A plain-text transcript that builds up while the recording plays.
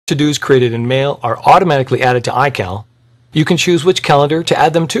to-dos created in Mail are automatically added to iCal, you can choose which calendar to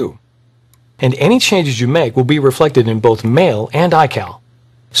add them to. And any changes you make will be reflected in both Mail and iCal.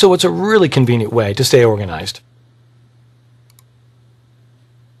 So it's a really convenient way to stay organized.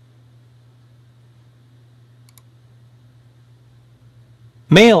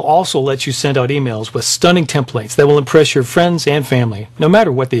 Mail also lets you send out emails with stunning templates that will impress your friends and family, no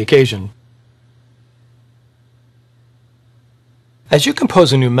matter what the occasion. As you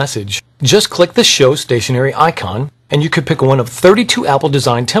compose a new message, just click the Show Stationery icon, and you can pick one of 32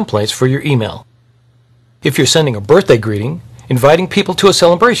 Apple-designed templates for your email. If you're sending a birthday greeting, inviting people to a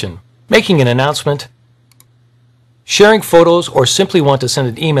celebration, making an announcement, sharing photos, or simply want to send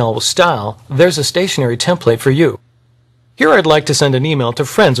an email with style, there's a stationery template for you. Here I'd like to send an email to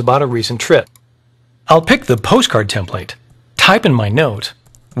friends about a recent trip. I'll pick the postcard template, type in my note,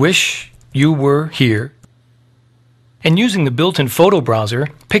 "Wish you were here," and using the built-in photo browser,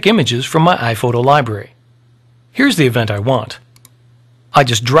 pick images from my iPhoto library. Here's the event I want. I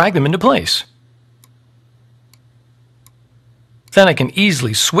just drag them into place. Then I can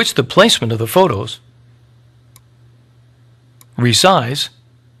easily switch the placement of the photos, resize,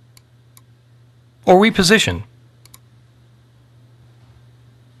 or reposition.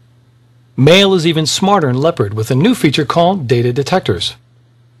 Mail is even smarter in Leopard with a new feature called Data Detectors.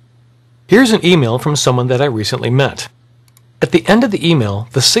 Here's an email from someone that I recently met. At the end of the email,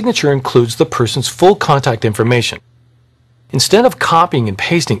 the signature includes the person's full contact information. Instead of copying and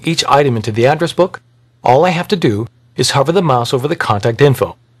pasting each item into the address book, all I have to do is hover the mouse over the contact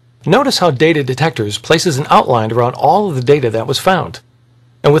info. Notice how Data Detectors places an outline around all of the data that was found.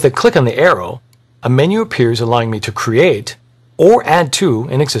 And with a click on the arrow, a menu appears allowing me to create or add to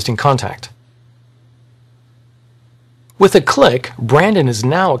an existing contact. With a click, Brandon is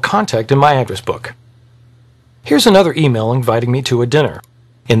now a contact in my address book. Here's another email inviting me to a dinner.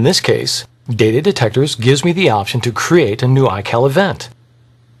 In this case, Data Detectors gives me the option to create a new iCal event.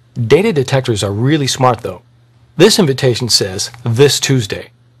 Data Detectors are really smart though. This invitation says this Tuesday,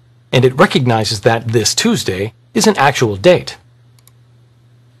 and it recognizes that this Tuesday is an actual date.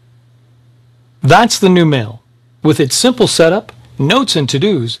 That's the new Mail. With its simple setup, notes and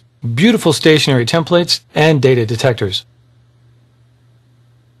to-dos, beautiful stationery templates, and Data Detectors.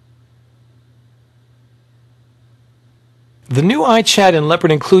 The new iChat in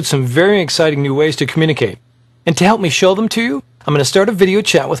Leopard includes some very exciting new ways to communicate. And to help me show them to you, I'm going to start a video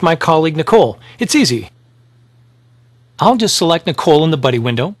chat with my colleague Nicole. It's easy. I'll just select Nicole in the buddy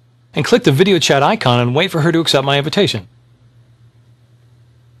window and click the video chat icon and wait for her to accept my invitation.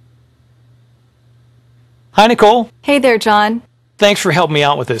 Hi, Nicole. Hey there, John. Thanks for helping me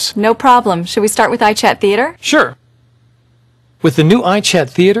out with this. No problem. Should we start with iChat Theater? Sure. With the new iChat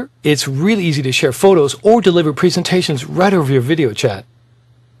Theater, it's really easy to share photos or deliver presentations right over your video chat.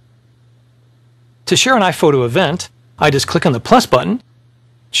 To share an iPhoto event, I just click on the plus button,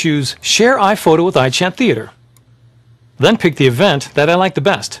 choose Share iPhoto with iChat Theater. Then pick the event that I like the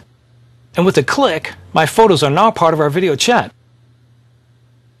best. And with a click, my photos are now part of our video chat.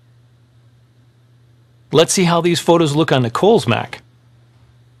 Let's see how these photos look on Nicole's Mac.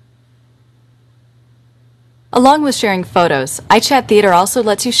 Along with sharing photos, iChat Theater also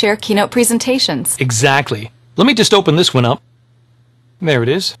lets you share keynote presentations. Exactly. Let me just open this one up. There it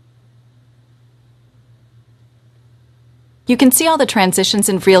is. You can see all the transitions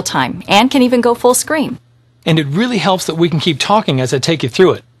in real time and can even go full screen. And it really helps that we can keep talking as I take you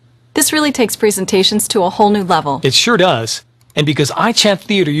through it. This really takes presentations to a whole new level. It sure does. And because iChat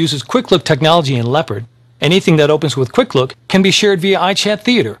Theater uses Quick Look technology in Leopard, anything that opens with Quick Look can be shared via iChat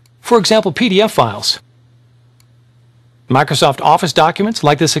Theater, for example PDF files, Microsoft Office documents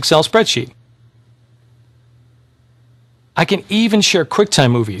like this Excel spreadsheet. I can even share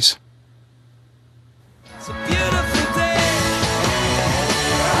QuickTime movies. It's a beautiful day.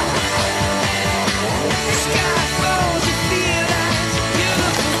 The sky falls, you feel like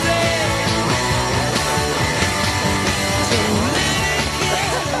it's a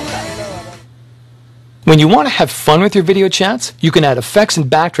beautiful day. When you want to have fun with your video chats, you can add effects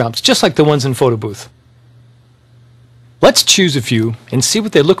and backdrops just like the ones in Photo Booth. Let's choose a few and see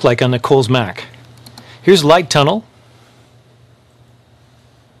what they look like on Nicole's Mac. Here's Light Tunnel,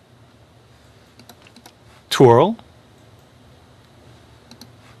 Twirl,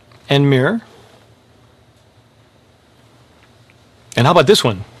 and Mirror. And how about this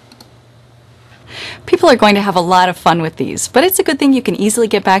one? People are going to have a lot of fun with these, but it's a good thing you can easily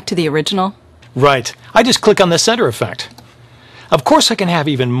get back to the original. Right. I just click on the center effect. Of course, I can have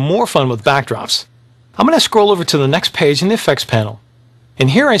even more fun with backdrops. I'm going to scroll over to the next page in the effects panel.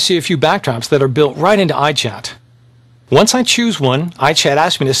 And here I see a few backdrops that are built right into iChat. Once I choose one, iChat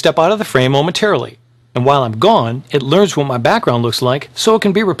asks me to step out of the frame momentarily, and while I'm gone, it learns what my background looks like so it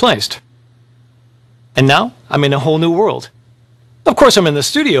can be replaced. And now, I'm in a whole new world. Of course, I'm in the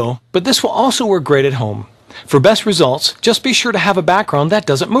studio, but this will also work great at home. For best results, just be sure to have a background that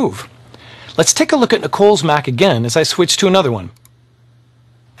doesn't move. Let's take a look at Nicole's Mac again as I switch to another one.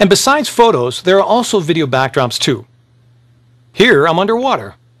 And besides photos, there are also video backdrops too. Here, I'm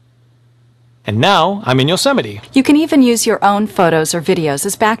underwater. And now, I'm in Yosemite. You can even use your own photos or videos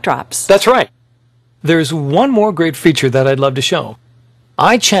as backdrops. That's right. There's one more great feature that I'd love to show.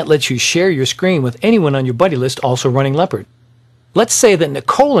 iChat lets you share your screen with anyone on your buddy list also running Leopard. Let's say that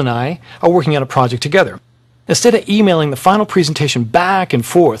Nicole and I are working on a project together. Instead of emailing the final presentation back and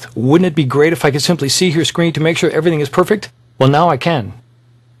forth, wouldn't it be great if I could simply see her screen to make sure everything is perfect? Well, now I can.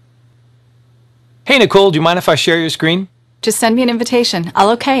 Hey Nicole, do you mind if I share your screen? Just send me an invitation.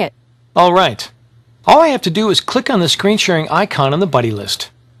 I'll okay it. All right. All I have to do is click on the screen sharing icon on the buddy list.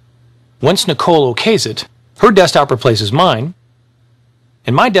 Once Nicole okays it, her desktop replaces mine,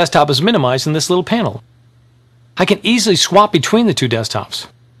 and my desktop is minimized in this little panel. I can easily swap between the two desktops.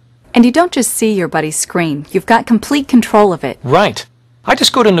 And you don't just see your buddy's screen. You've got complete control of it. Right. I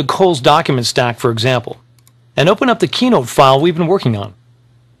just go to Nicole's document stack, for example, and open up the Keynote file we've been working on.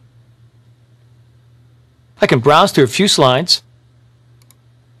 I can browse through a few slides,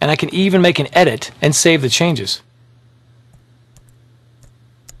 and I can even make an edit and save the changes.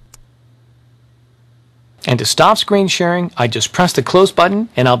 And to stop screen sharing, I just press the close button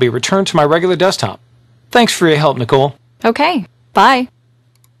and I'll be returned to my regular desktop. Thanks for your help, Nicole. Okay, bye.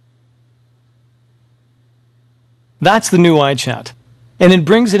 That's the new iChat, and it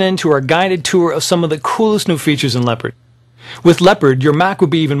brings an end to our guided tour of some of the coolest new features in Leopard. With Leopard, your Mac will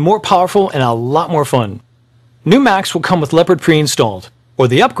be even more powerful and a lot more fun. New Macs will come with Leopard pre-installed, or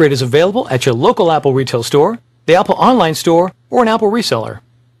the upgrade is available at your local Apple retail store, the Apple online store, or an Apple reseller.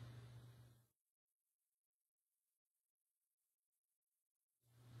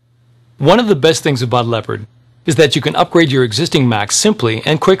 One of the best things about Leopard is that you can upgrade your existing Mac simply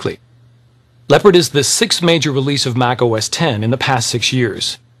and quickly. Leopard is the sixth major release of Mac OS X in the past 6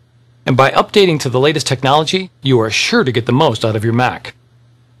 years. And by updating to the latest technology, you are sure to get the most out of your Mac.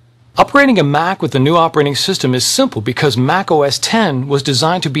 Upgrading a Mac with the new operating system is simple because Mac OS X was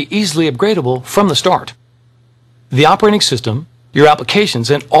designed to be easily upgradable from the start. The operating system, your applications,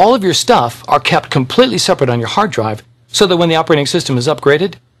 and all of your stuff are kept completely separate on your hard drive so that when the operating system is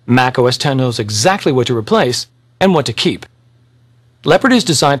upgraded, Mac OS X knows exactly what to replace and what to keep. Leopard is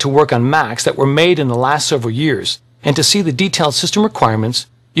designed to work on Macs that were made in the last several years, and to see the detailed system requirements,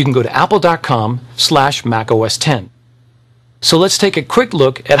 you can go to apple.com/macOS10. So let's take a quick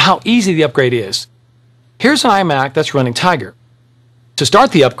look at how easy the upgrade is. Here's an iMac that's running Tiger. To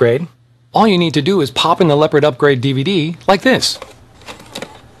start the upgrade, all you need to do is pop in the Leopard upgrade DVD like this.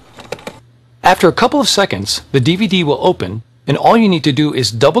 After a couple of seconds, the DVD will open, and all you need to do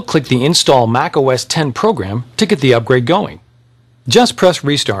is double-click the Install Mac OS X program to get the upgrade going. Just press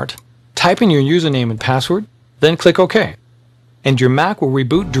Restart, type in your username and password, then click OK. And your Mac will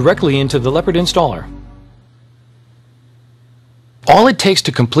reboot directly into the Leopard installer. All it takes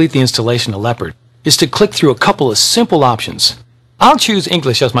to complete the installation of Leopard is to click through a couple of simple options. I'll choose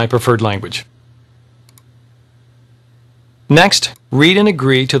English as my preferred language. Next, read and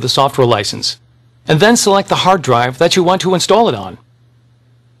agree to the software license, and then select the hard drive that you want to install it on.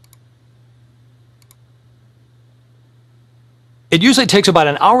 It usually takes about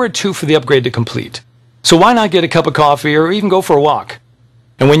an hour or two for the upgrade to complete, so why not get a cup of coffee or even go for a walk?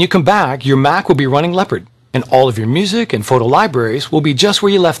 And when you come back, your Mac will be running Leopard, and all of your music and photo libraries will be just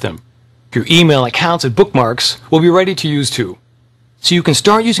where you left them. Your email accounts and bookmarks will be ready to use too. So you can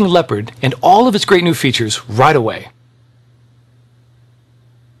start using Leopard and all of its great new features right away.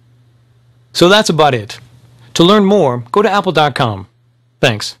 So that's about it. To learn more, go to apple.com.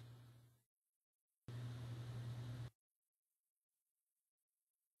 Thanks.